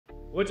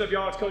What's up,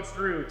 y'all? It's Coach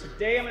Drew.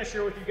 Today I'm going to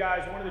share with you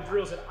guys one of the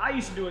drills that I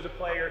used to do as a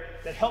player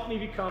that helped me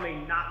become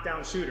a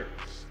knockdown shooter.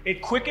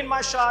 It quickened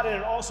my shot and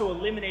it also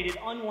eliminated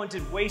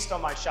unwanted waste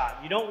on my shot.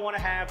 You don't want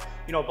to have,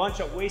 a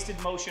bunch of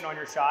wasted motion on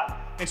your shot.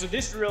 And so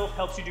this drill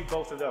helps you do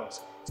both of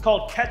those. It's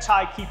called catch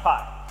high, keep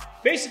high.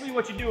 Basically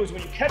what you do is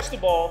when you catch the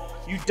ball,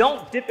 you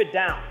don't dip it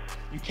down.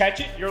 You catch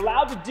it, you're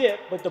allowed to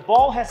dip, but the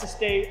ball has to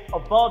stay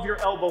above your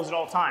elbows at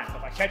all times.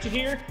 If I catch it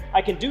here,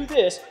 I can do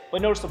this,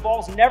 but notice the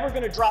ball's never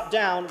gonna drop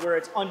down where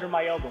it's under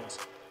my elbows.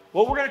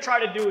 What we're gonna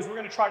try to do is we're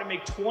gonna try to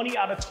make 20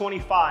 out of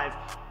 25,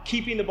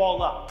 keeping the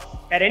ball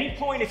up. At any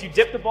point, if you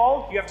dip the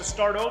ball, you have to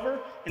start over.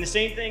 And the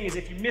same thing is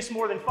if you miss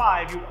more than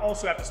 5, you would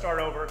also have to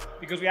start over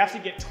because we have to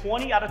get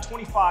 20 out of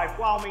 25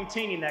 while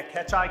maintaining that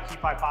catch high,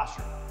 keep high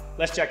posture.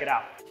 Let's check it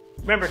out.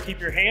 Remember, keep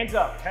your hands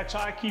up, catch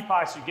high, keep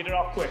high, so you get it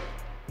off quick.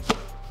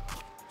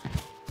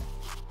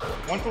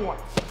 1 for 1.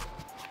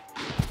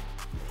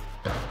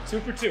 2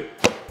 for 2.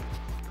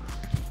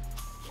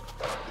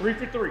 3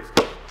 for 3.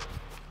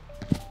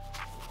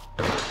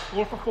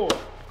 4 for 4.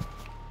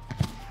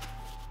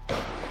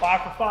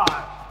 5 for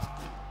 5.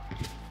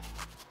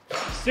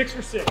 6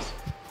 for 6.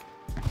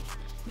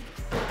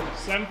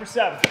 7 for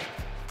 7.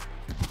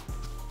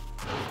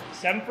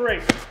 7 for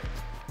 8.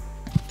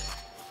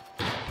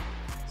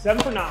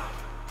 7 for 9.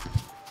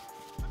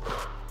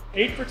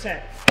 8 for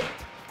 10.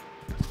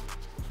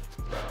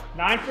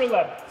 9 for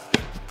 11.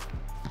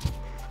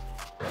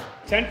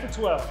 10 for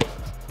 12.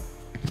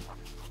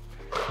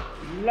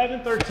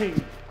 11,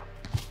 13.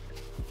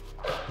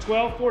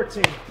 12,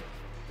 14.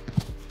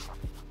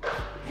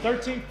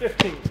 13,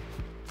 15.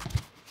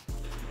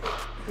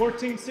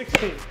 14,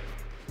 16.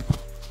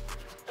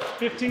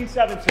 15,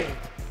 17.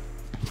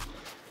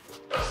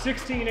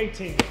 16,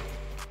 18.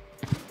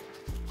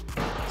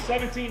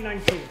 17,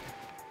 19.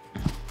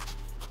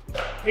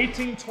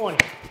 18,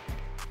 20.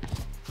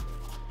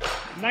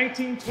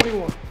 19,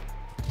 21.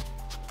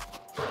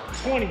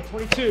 20,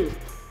 22.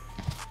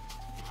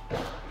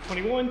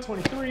 21,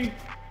 23.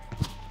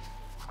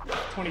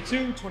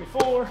 22,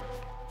 24.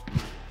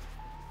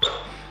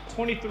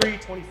 23,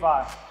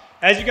 25.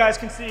 As you guys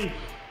can see,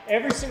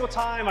 every single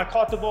time I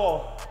caught the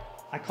ball,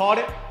 I caught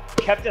it,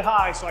 kept it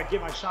high so I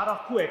get my shot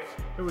off quick.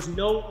 There was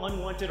no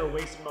unwanted or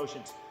wasted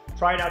motions.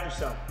 Try it out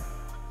yourself.